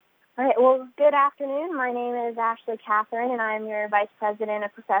All right. Well, good afternoon. My name is Ashley Catherine, and I'm your Vice President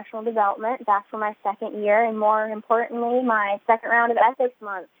of Professional Development, back for my second year, and more importantly, my second round of Ethics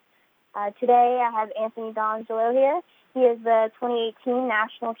Month. Today, I have Anthony D'Angelo here. He is the 2018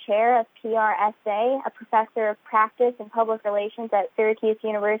 National Chair of PRSA, a professor of practice and public relations at Syracuse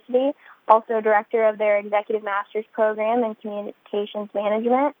University, also director of their Executive Master's Program in Communications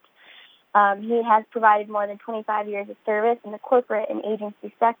Management. He has provided more than 25 years of service in the corporate and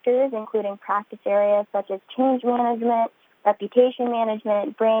agency sectors, including practice areas such as change management, reputation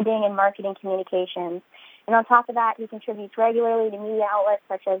management, branding, and marketing communications. And on top of that, he contributes regularly to media outlets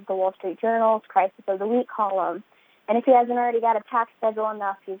such as the Wall Street Journal's Crisis of the Week column. And if he hasn't already got a packed schedule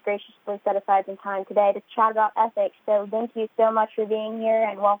enough, he's graciously set aside some time today to chat about ethics. So thank you so much for being here,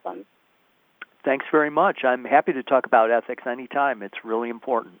 and welcome. Thanks very much. I'm happy to talk about ethics anytime. It's really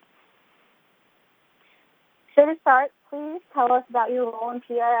important. So to start, please tell us about your role in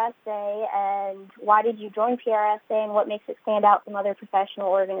PRSA and why did you join PRSA and what makes it stand out from other professional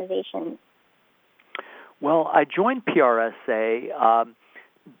organizations? Well, I joined PRSA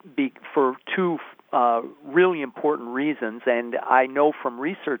for two really important reasons, and I know from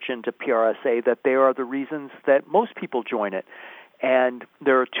research into PRSA that they are the reasons that most people join it. And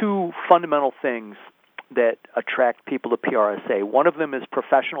there are two fundamental things that attract people to PRSA. One of them is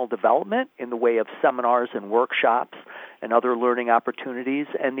professional development in the way of seminars and workshops and other learning opportunities,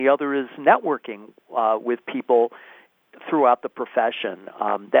 and the other is networking with people throughout the profession.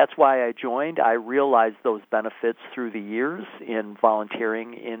 That's why I joined. I realized those benefits through the years in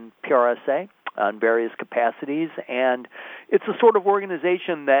volunteering in PRSA on various capacities, and it's a sort of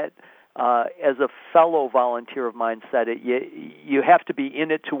organization that as a fellow volunteer of mine said it, you have to be in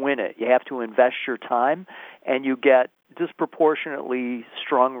it to win it. You have to invest your time, and you get disproportionately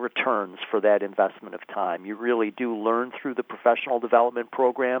strong returns for that investment of time. You really do learn through the professional development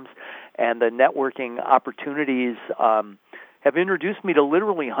programs, and the networking opportunities have introduced me to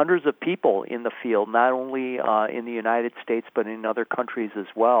literally hundreds of people in the field, not only in the United States but in other countries as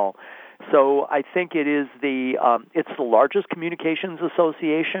well. So I think it's the largest communications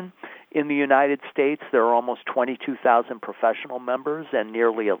association in the United States. There are almost 22,000 professional members and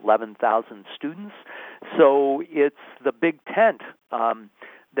nearly 11,000 students. So it's the big tent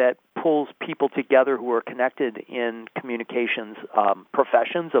that pulls people together who are connected in communications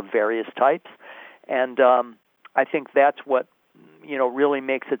professions of various types. And I think that's what really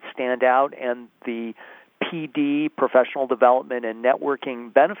makes it stand out, and the PD, professional development, and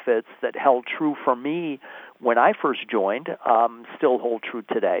networking benefits that held true for me when I first joined still hold true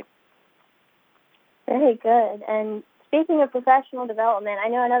today. Very good. And speaking of professional development, I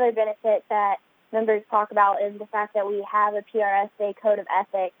know another benefit that members talk about is the fact that we have a PRSA code of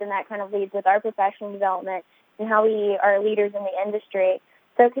ethics, and that kind of leads with our professional development and how we are leaders in the industry.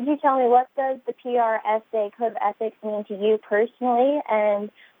 So could you tell me, what does the PRSA code of ethics mean to you personally, and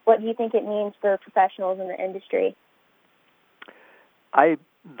what do you think it means for professionals in the industry?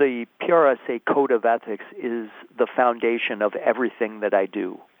 The PRSA Code of Ethics is the foundation of everything that I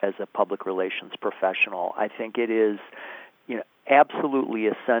do as a public relations professional. I think it is absolutely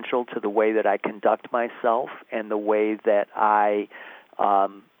essential to the way that I conduct myself and the way that I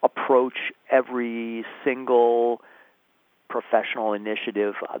approach every single professional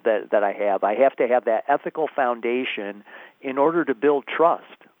initiative that I have. I have to have that ethical foundation in order to build trust.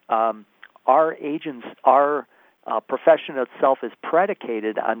 Our profession itself is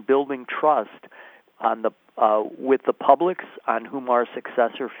predicated on building trust with the publics on whom our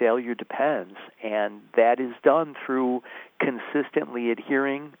success or failure depends, and that is done through consistently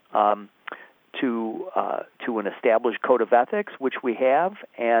adhering to an established code of ethics, which we have,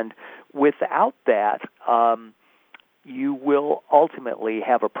 and without that, you will ultimately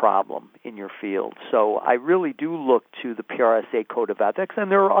have a problem in your field. So I really do look to the PRSA Code of Ethics,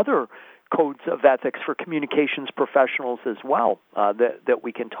 and there are other codes of ethics for communications professionals as well that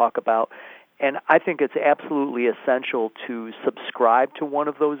we can talk about. And I think it's absolutely essential to subscribe to one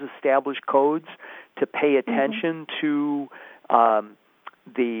of those established codes, to pay attention to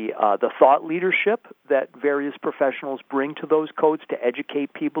the thought leadership that various professionals bring to those codes, to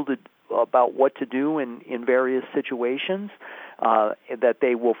educate people about what to do in various situations that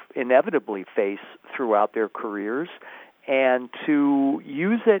they will inevitably face throughout their careers, and to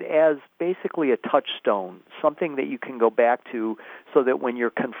use it as basically a touchstone, something that you can go back to so that when you're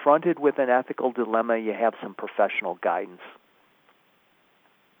confronted with an ethical dilemma, you have some professional guidance.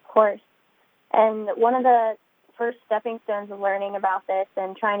 Of course. And one of the first stepping stones of learning about this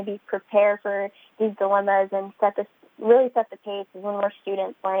and trying to be prepared for these dilemmas and really set the pace is when we're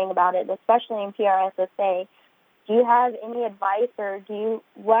students learning about it, especially in PRSA. Do you have any advice, or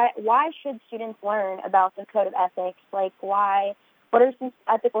why should students learn about the Code of Ethics? Like, what are some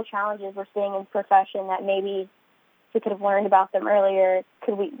ethical challenges we're seeing in the profession that maybe we could have learned about them earlier?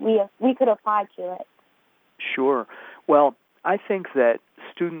 We could apply to it? Sure. Well, I think that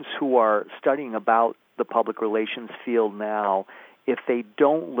students who are studying about the public relations field now, if they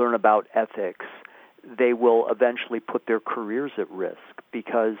don't learn about ethics, they will eventually put their careers at risk,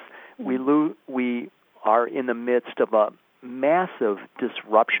 because we are in the midst of a massive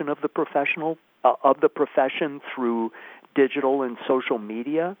disruption of the profession through digital and social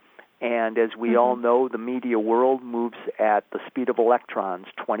media. And as we all know, the media world moves at the speed of electrons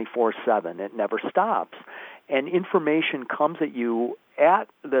 24/7. It never stops. And information comes at you at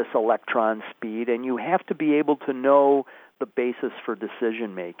this electron speed, and you have to be able to know the basis for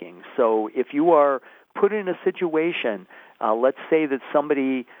decision making. So if you are put in a situation, let's say that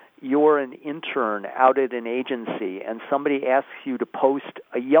you're an intern out at an agency, and somebody asks you to post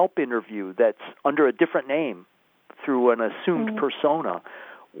a Yelp interview that's under a different name through an assumed persona,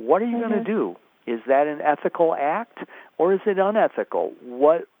 what are you going to do? Is that an ethical act, or is it unethical?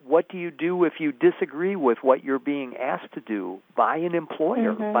 What do you do if you disagree with what you're being asked to do by an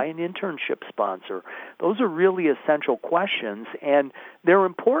employer, by an internship sponsor? Those are really essential questions, and they're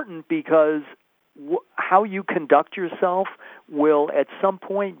important because how you conduct yourself will at some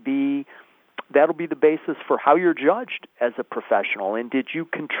point that'll be the basis for how you're judged as a professional. And did you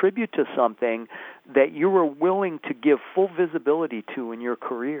contribute to something that you were willing to give full visibility to in your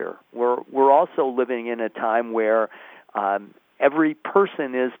career? We're also living in a time where every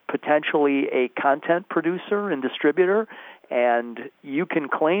person is potentially a content producer and distributor, and you can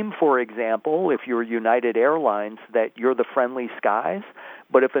claim, for example, if you're United Airlines, that you're the friendly skies,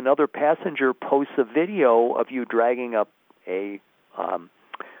 but if another passenger posts a video of you dragging up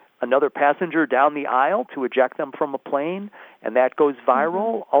another passenger down the aisle to eject them from a plane, and that goes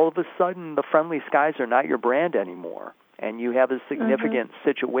viral, all of a sudden the friendly skies are not your brand anymore, and you have a significant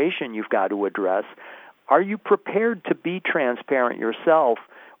situation you've got to address. Are you prepared to be transparent yourself?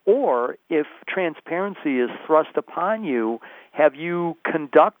 Or if transparency is thrust upon you, have you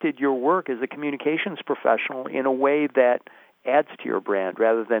conducted your work as a communications professional in a way that adds to your brand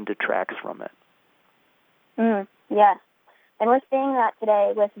rather than detracts from it? Yes. And we're seeing that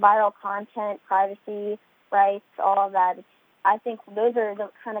today with viral content, privacy rights, all of that. I think those are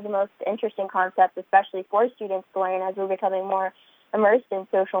kind of the most interesting concepts, especially for students to learn as we're becoming more immersed in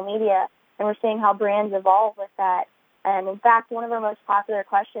social media. And we're seeing how brands evolve with that. And in fact, one of our most popular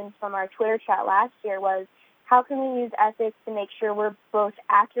questions from our Twitter chat last year was, how can we use ethics to make sure we're both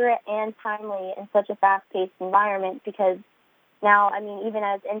accurate and timely in such a fast-paced environment? Because now, even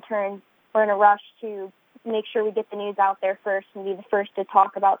as interns, we're in a rush to make sure we get the news out there first and be the first to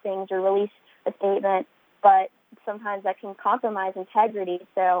talk about things or release a statement, but sometimes that can compromise integrity.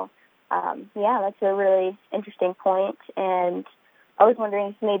 So, that's a really interesting point. And I was wondering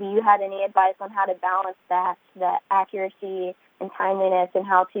if maybe you had any advice on how to balance that accuracy and timeliness, and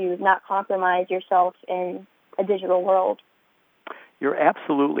how to not compromise yourself in a digital world. You're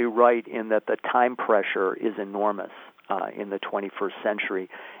absolutely right in that the time pressure is enormous in the 21st century,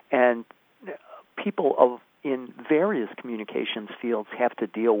 and people in various communications fields have to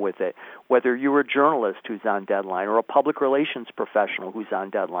deal with it, whether you're a journalist who's on deadline, or a public relations professional who's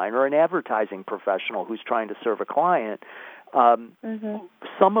on deadline, or an advertising professional who's trying to serve a client.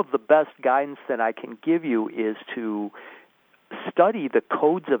 Some of the best guidance that I can give you is to study the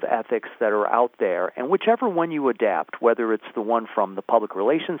codes of ethics that are out there, and whichever one you adapt, whether it's the one from the Public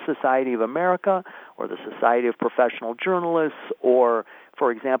Relations Society of America or the Society of Professional Journalists, or,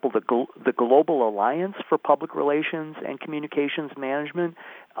 for example, the Global Alliance for Public Relations and Communications Management,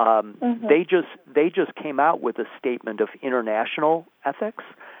 they just came out with a statement of international ethics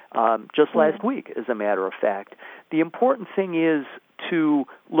just last week, as a matter of fact. The important thing is to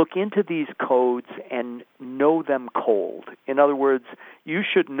look into these codes and know them cold. In other words, you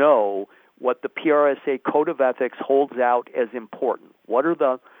should know what the PRSA Code of Ethics holds out as important. What are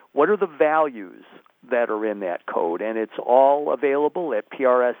the values that are in that code? And it's all available at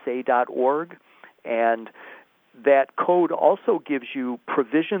prsa.org. And that code also gives you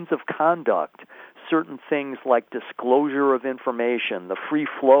provisions of conduct, certain things like disclosure of information, the free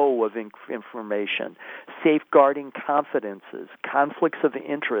flow of information, safeguarding confidences, conflicts of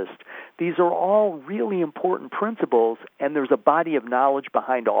interest. These are all really important principles, and there's a body of knowledge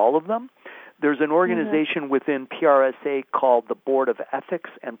behind all of them. There's an organization within PRSA called the Board of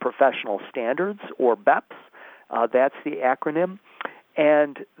Ethics and Professional Standards, or BEPS. That's the acronym.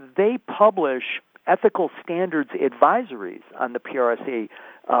 And they publish ethical standards advisories on the PRSA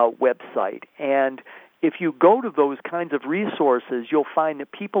website. And if you go to those kinds of resources, you'll find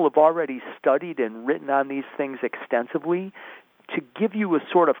that people have already studied and written on these things extensively to give you a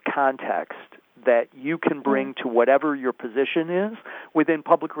sort of context that you can bring to whatever your position is within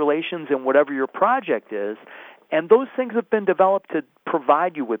public relations and whatever your project is. And those things have been developed to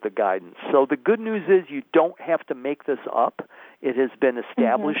provide you with the guidance. So the good news is you don't have to make this up. It has been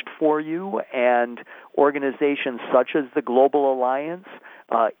established for you, and organizations such as the Global Alliance,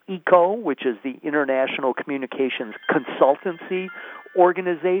 ECO, which is the International Communications Consultancy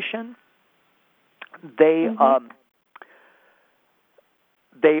Organization, they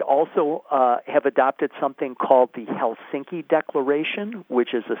also have adopted something called the Helsinki Declaration,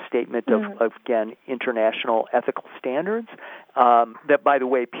 which is a statement of, again, international ethical standards. That, by the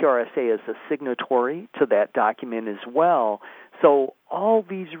way, PRSA is a signatory to that document as well. So all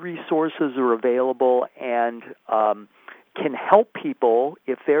these resources are available and can help people,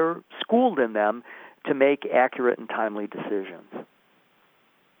 if they're schooled in them, to make accurate and timely decisions.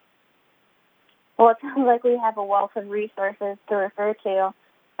 Well, it sounds like we have a wealth of resources to refer to.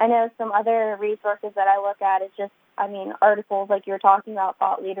 I know some other resources that I look at is just, articles like you were talking about,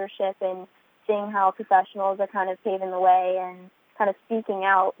 thought leadership, and seeing how professionals are kind of paving the way and kind of speaking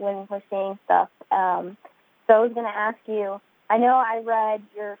out when we're seeing stuff. So I was going to ask you, I know I read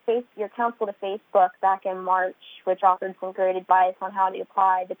your counsel to Facebook back in March, which offered some great advice on how to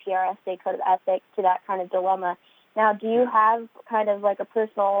apply the PRSA Code of Ethics to that kind of dilemma. Now, do you have kind of like a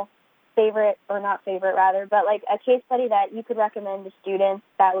personal favorite, or not favorite rather, but like a case study that you could recommend to students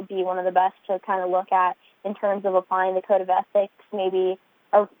that would be one of the best to kind of look at in terms of applying the Code of Ethics, maybe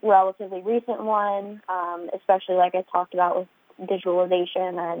a relatively recent one, especially like I talked about with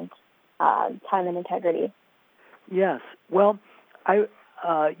visualization and time and integrity? Yes. Well,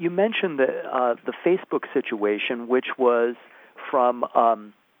 you mentioned the Facebook situation, which was from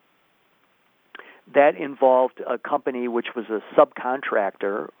that involved a company which was a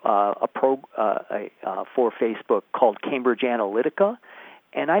subcontractor for Facebook called Cambridge Analytica,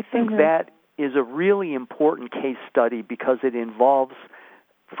 and I think that is a really important case study because it involves,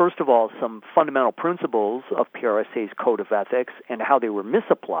 first of all, some fundamental principles of PRSA's Code of Ethics and how they were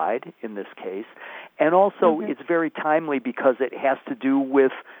misapplied in this case. And also it's very timely because it has to do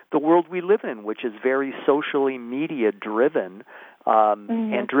with the world we live in, which is very socially media-driven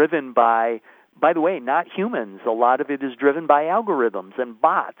and driven by the way, not humans. A lot of it is driven by algorithms and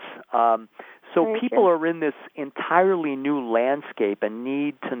bots. So people are in this entirely new landscape and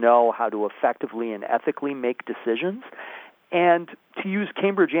need to know how to effectively and ethically make decisions. And to use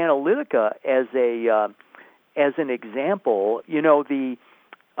Cambridge Analytica as an example,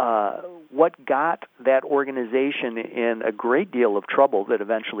 what got that organization in a great deal of trouble that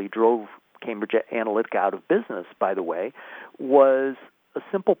eventually drove Cambridge Analytica out of business, by the way, was a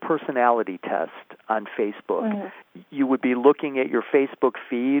simple personality test on Facebook. You would be looking at your Facebook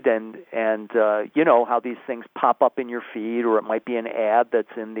feed and you know how these things pop up in your feed, or it might be an ad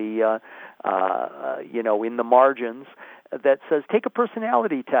that's in the in the margins that says take a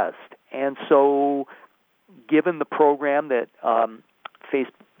personality test. And so, given the program that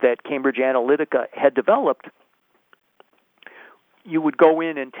that Cambridge Analytica had developed, you would go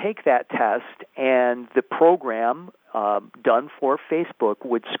in and take that test, and the program done for Facebook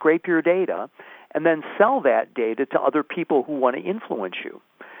would scrape your data and then sell that data to other people who want to influence you.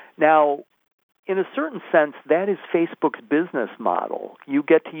 Now, in a certain sense, that is Facebook's business model. You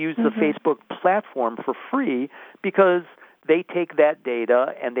get to use the Facebook platform for free because they take that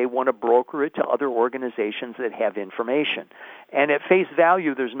data and they want to broker it to other organizations that have information. And at face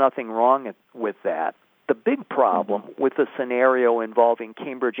value, there's nothing wrong with that. The big problem with the scenario involving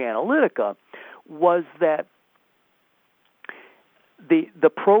Cambridge Analytica was that the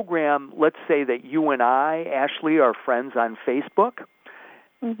program, let's say that you and I, Ashley, are friends on Facebook.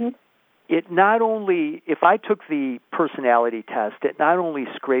 It not only, if I took the personality test, it not only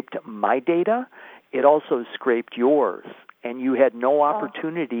scraped my data, it also scraped yours, and you had no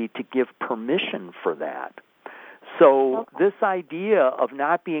opportunity to give permission for that. So this idea of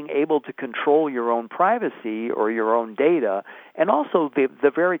not being able to control your own privacy or your own data, and also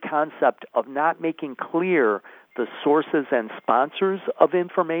the very concept of not making clear the sources and sponsors of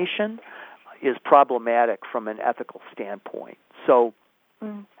information, is problematic from an ethical standpoint. So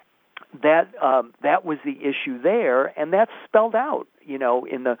that was the issue there, and that's spelled out, in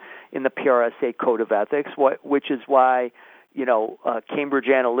the PRSA Code of Ethics, which is why Cambridge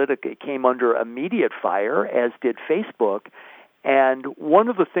Analytica came under immediate fire, as did Facebook. And one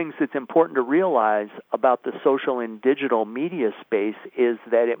of the things that's important to realize about the social and digital media space is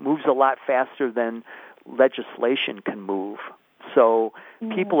that it moves a lot faster than legislation can move. So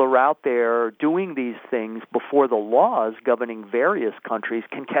people are out there doing these things before the laws governing various countries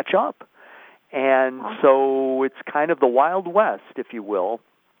can catch up. And so it's kind of the Wild West, if you will.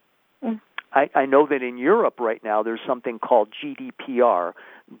 I know that in Europe right now there's something called GDPR,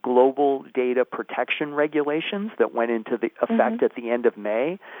 Global Data Protection Regulations, that went into the effect at the end of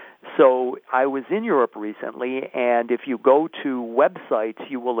May. So I was in Europe recently, and if you go to websites,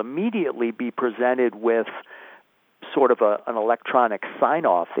 you will immediately be presented with sort of an electronic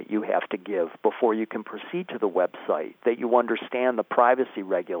sign-off that you have to give before you can proceed to the website, that you understand the privacy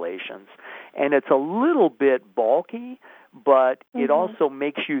regulations. And it's a little bit bulky, but it also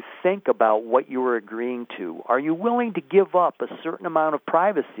makes you think about what you are agreeing to. Are you willing to give up a certain amount of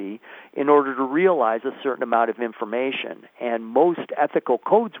privacy in order to realize a certain amount of information? And most ethical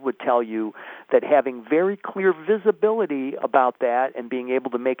codes would tell you that having very clear visibility about that and being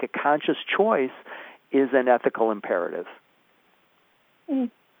able to make a conscious choice is an ethical imperative. So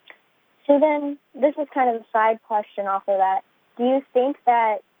then, this is kind of a side question off of that. Do you think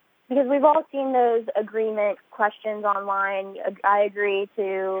that, because we've all seen those agreement questions online, I agree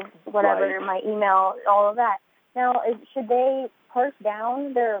to whatever, my email, all of that. Now, should they parse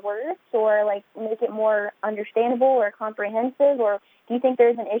down their words or like make it more understandable or comprehensive, or do you think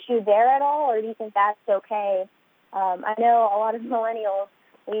there's an issue there at all, or do you think that's okay? I know a lot of millennials,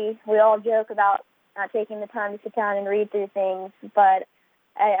 we all joke about not taking the time to sit down and read through things, but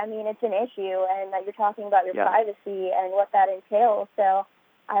I mean, it's an issue, and that you're talking about your privacy and what that entails. So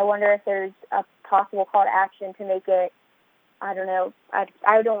I wonder if there's a possible call to action to make it, I don't know,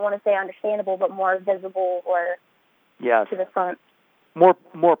 I don't want to say understandable, but more visible or to the front.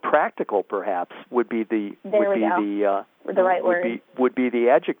 More practical, perhaps, would be the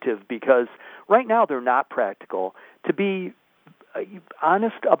adjective, because right now they're not practical. To be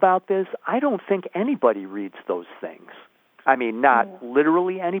honest about this, I don't think anybody reads those things. I mean, not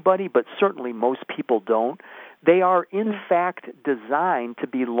literally anybody, but certainly most people don't. They are, in fact, designed to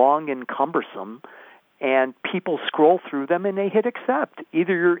be long and cumbersome, and people scroll through them and they hit accept.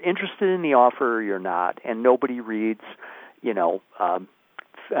 Either you're interested in the offer or you're not, and nobody reads,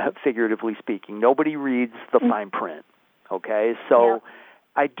 figuratively speaking, nobody reads the fine print, okay? So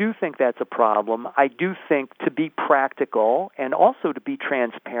I do think that's a problem. I do think, to be practical and also to be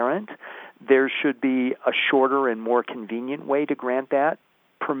transparent, there should be a shorter and more convenient way to grant that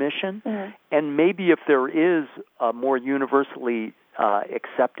permission. And maybe if there is a more universally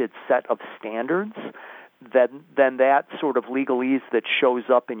accepted set of standards, then that sort of legalese that shows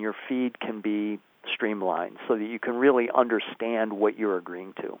up in your feed can be streamlined so that you can really understand what you're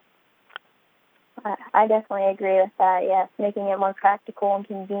agreeing to. I definitely agree with that, yes, making it more practical and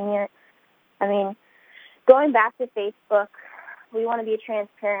convenient. I mean, going back to Facebook, we want to be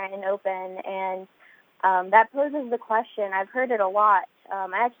transparent and open, and that poses the question. I've heard it a lot. I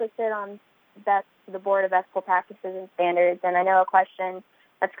actually sit on the Board of Ethical Practices and Standards, and I know a question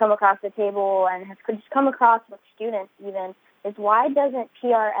that's come across the table and has just come across with students even is, why doesn't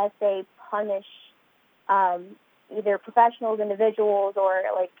PRSA punish either professionals, individuals, or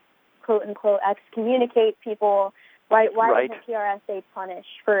like quote-unquote excommunicate people? Why doesn't PRSA punish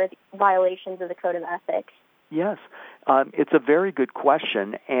for violations of the Code of Ethics? Yes, it's a very good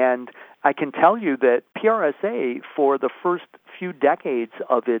question, and I can tell you that PRSA, for the first few decades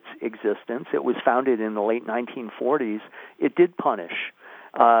of its existence, it was founded in the late 1940s, it did punish.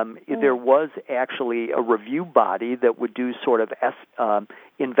 There was actually a review body that would do sort of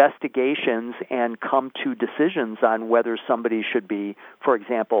investigations and come to decisions on whether somebody should be, for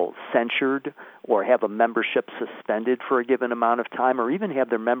example, censured or have a membership suspended for a given amount of time, or even have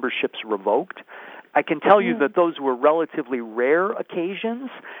their memberships revoked. I can tell you that those were relatively rare occasions,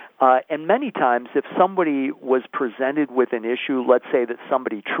 and many times if somebody was presented with an issue, let's say that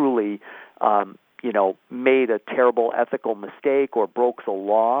somebody truly made a terrible ethical mistake or broke the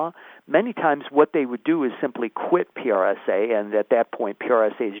law, many times what they would do is simply quit PRSA, and at that point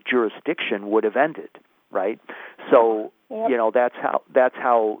PRSA's jurisdiction would have ended, right? So, that's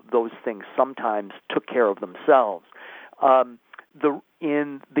how those things sometimes took care of themselves.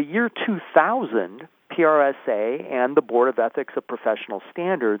 In the year 2000, PRSA and the Board of Ethics of Professional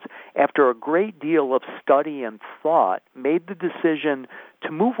Standards, after a great deal of study and thought, made the decision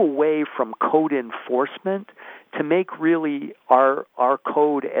to move away from code enforcement to make really our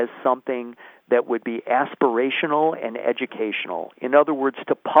code as something that would be aspirational and educational. In other words,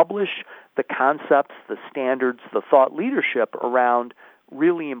 to publish the concepts, the standards, the thought leadership around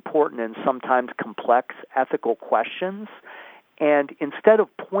really important and sometimes complex ethical questions. And instead of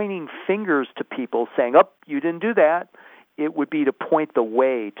pointing fingers to people saying, "Oh, you didn't do that," it would be to point the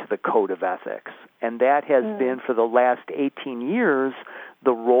way to the code of ethics. And that has been, for the last 18 years,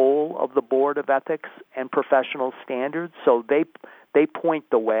 the role of the Board of Ethics and Professional Standards. So they point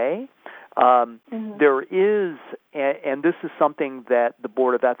the way. There is, and this is something that the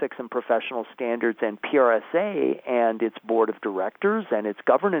Board of Ethics and Professional Standards and PRSA and its Board of Directors and its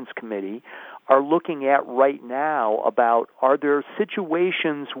Governance Committee are looking at right now about, are there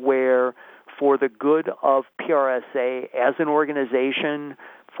situations where, for the good of PRSA as an organization,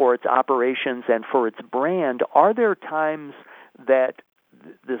 for its operations and for its brand, are there times that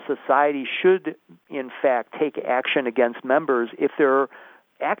the society should, in fact, take action against members if they're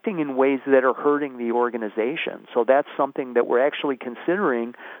acting in ways that are hurting the organization? So that's something that we're actually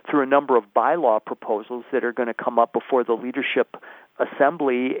considering through a number of bylaw proposals that are going to come up before the Leadership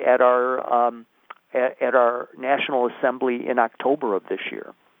Assembly at our National Assembly in October of this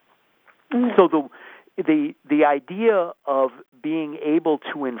year. So the idea of being able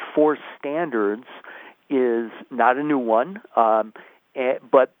to enforce standards is not a new one,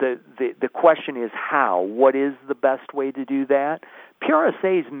 but the question is how. What is the best way to do that?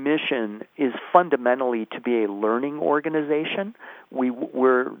 PRSA's mission is fundamentally to be a learning organization.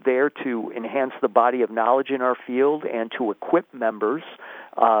 We're there to enhance the body of knowledge in our field and to equip members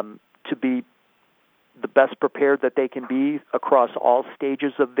to be the best prepared that they can be across all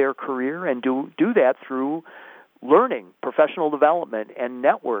stages of their career, and do that through learning, professional development, and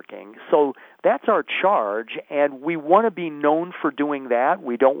networking. So that's our charge, and we want to be known for doing that.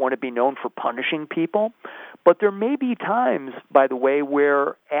 We don't want to be known for punishing people. But there may be times, by the way,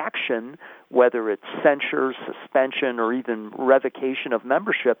 where action, whether it's censure, suspension, or even revocation of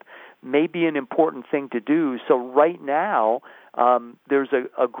membership, may be an important thing to do. So right now, there's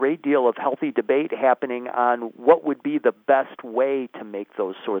a great deal of healthy debate happening on what would be the best way to make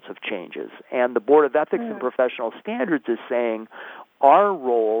those sorts of changes. And the Board of Ethics and Professional Standards is saying our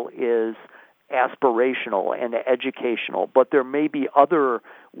role is aspirational and educational, but there may be other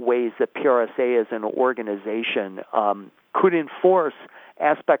ways that PRSA as an organization could enforce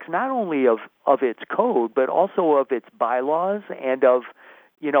aspects not only of its code, but also of its bylaws and of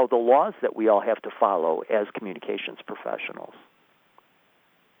the laws that we all have to follow as communications professionals.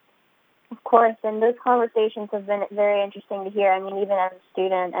 Of course, and those conversations have been very interesting to hear. I mean, even as a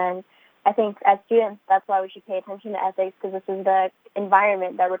student, and I think as students, that's why we should pay attention to ethics, because this is the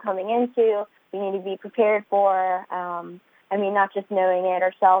environment that we're coming into. We need to be prepared for, not just knowing it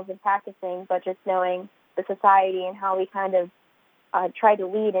ourselves and practicing, but just knowing the society and how we kind of try to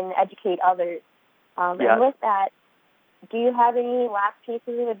lead and educate others. And with that, do you have any last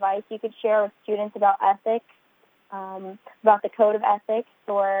pieces of advice you could share with students about ethics, about the code of ethics,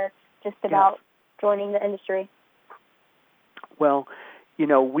 or just about joining the industry? Well,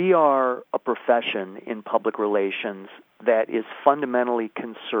 we are a profession in public relations that is fundamentally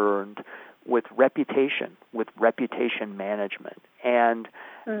concerned with reputation management. And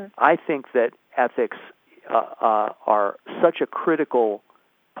I think that ethics are such a critical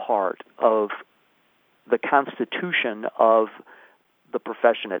part of the constitution of the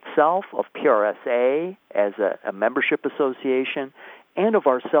profession itself, of PRSA as a membership association, and of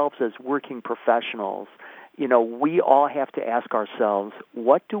ourselves as working professionals. We all have to ask ourselves,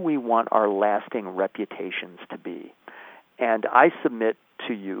 what do we want our lasting reputations to be? And I submit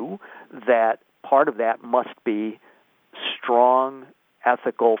to you that part of that must be strong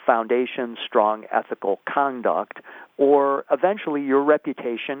ethical foundation, strong ethical conduct, or eventually your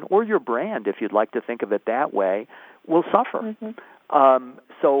reputation or your brand, if you'd like to think of it that way, will suffer.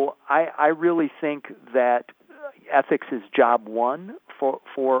 So I really think that ethics is job one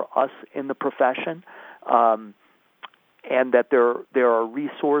for us in the profession, and that there are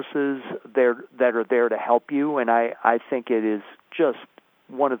resources there that are there to help you. And I think it is just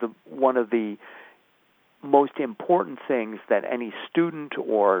one of the most important things that any student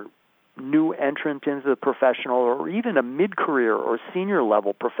or new entrant into the professional, or even a mid-career or senior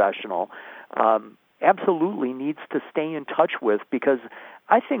level professional, absolutely needs to stay in touch with, because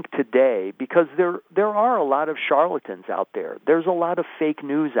I think today, because there are a lot of charlatans out there, there's a lot of fake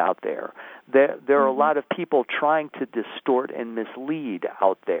news out there, there are a lot of people trying to distort and mislead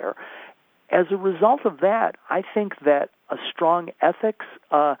out there. As a result of that, I think that a strong ethics,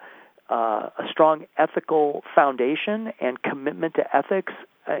 a strong ethical foundation and commitment to ethics,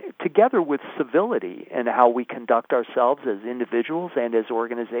 together with civility in how we conduct ourselves as individuals and as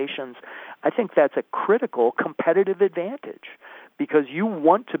organizations, I think that's a critical competitive advantage, because you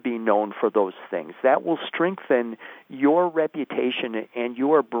want to be known for those things. That will strengthen your reputation and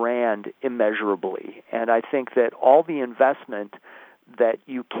your brand immeasurably. And I think that all the investment that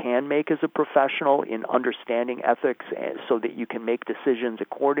you can make as a professional in understanding ethics so that you can make decisions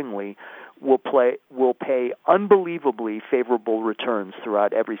accordingly will pay unbelievably favorable returns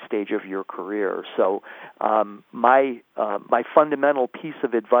throughout every stage of your career. So my fundamental piece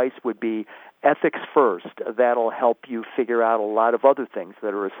of advice would be ethics first. That'll help you figure out a lot of other things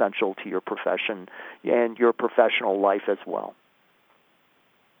that are essential to your profession and your professional life as well.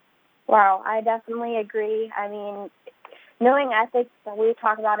 Wow, I definitely agree. I mean, knowing ethics, we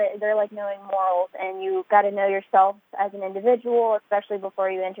talk about it, they're like knowing morals, and you've got to know yourself as an individual, especially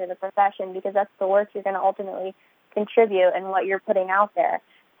before you enter the profession, because that's the work you're going to ultimately contribute and what you're putting out there.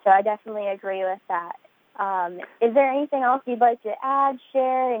 So I definitely agree with that. Is there anything else you'd like to add,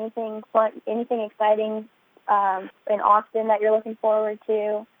 share, anything fun, anything exciting in Austin that you're looking forward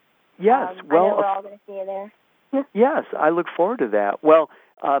to? Yes, I know we're all going to see you there. Yes, I look forward to that. Well,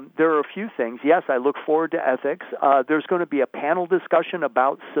 there are a few things. Yes, I look forward to ethics. There's going to be a panel discussion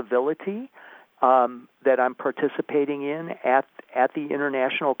about civility that I'm participating in at the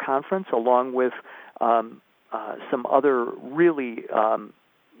international conference, along with some other really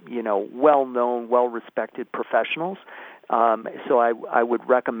well-known, well-respected professionals. So I would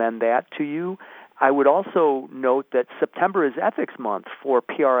recommend that to you. I would also note that September is Ethics Month for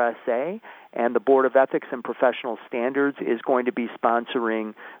PRSA, and the Board of Ethics and Professional Standards is going to be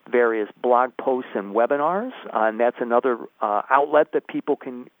sponsoring various blog posts and webinars, and that's another outlet that people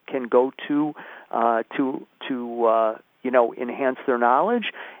can go to enhance their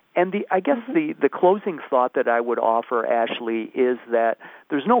knowledge. And I guess the closing thought that I would offer, Ashley, is that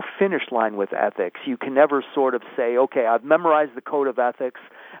there's no finish line with ethics. You can never sort of say, okay, I've memorized the code of ethics,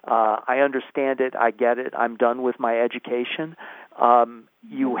 I understand it, I get it, I'm done with my education.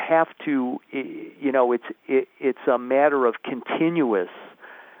 You have to, it's a matter of continuous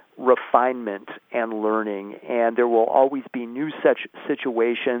refinement and learning, and there will always be new such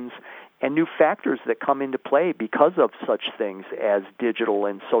situations and new factors that come into play because of such things as digital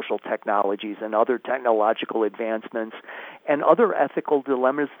and social technologies and other technological advancements and other ethical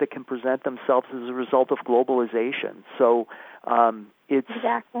dilemmas that can present themselves as a result of globalization. So it's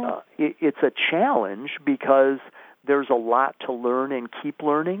a challenge because there's a lot to learn and keep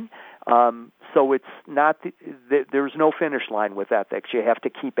learning. So it's not there's no finish line with ethics. You have to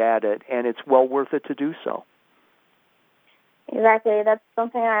keep at it, and it's well worth it to do so. Exactly. That's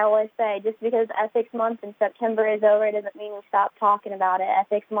something I always say. Just because Ethics Month in September is over, it doesn't mean we stop talking about it.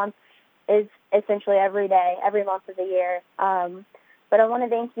 Ethics Month is essentially every day, every month of the year. But I want to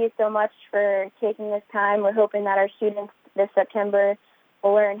thank you so much for taking this time. We're hoping that our students this September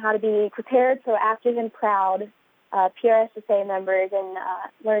will learn how to be prepared, proactive, and proud PRSA members and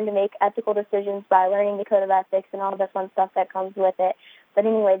learn to make ethical decisions by learning the Code of Ethics and all the fun stuff that comes with it. But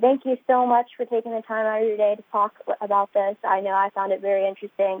anyway, thank you so much for taking the time out of your day to talk about this. I know I found it very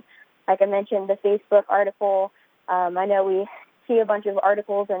interesting. Like I mentioned, the Facebook article, I know we see a bunch of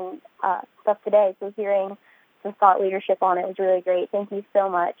articles and stuff today, so hearing some thought leadership on it was really great. Thank you so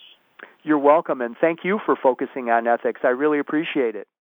much. You're welcome, and thank you for focusing on ethics. I really appreciate it.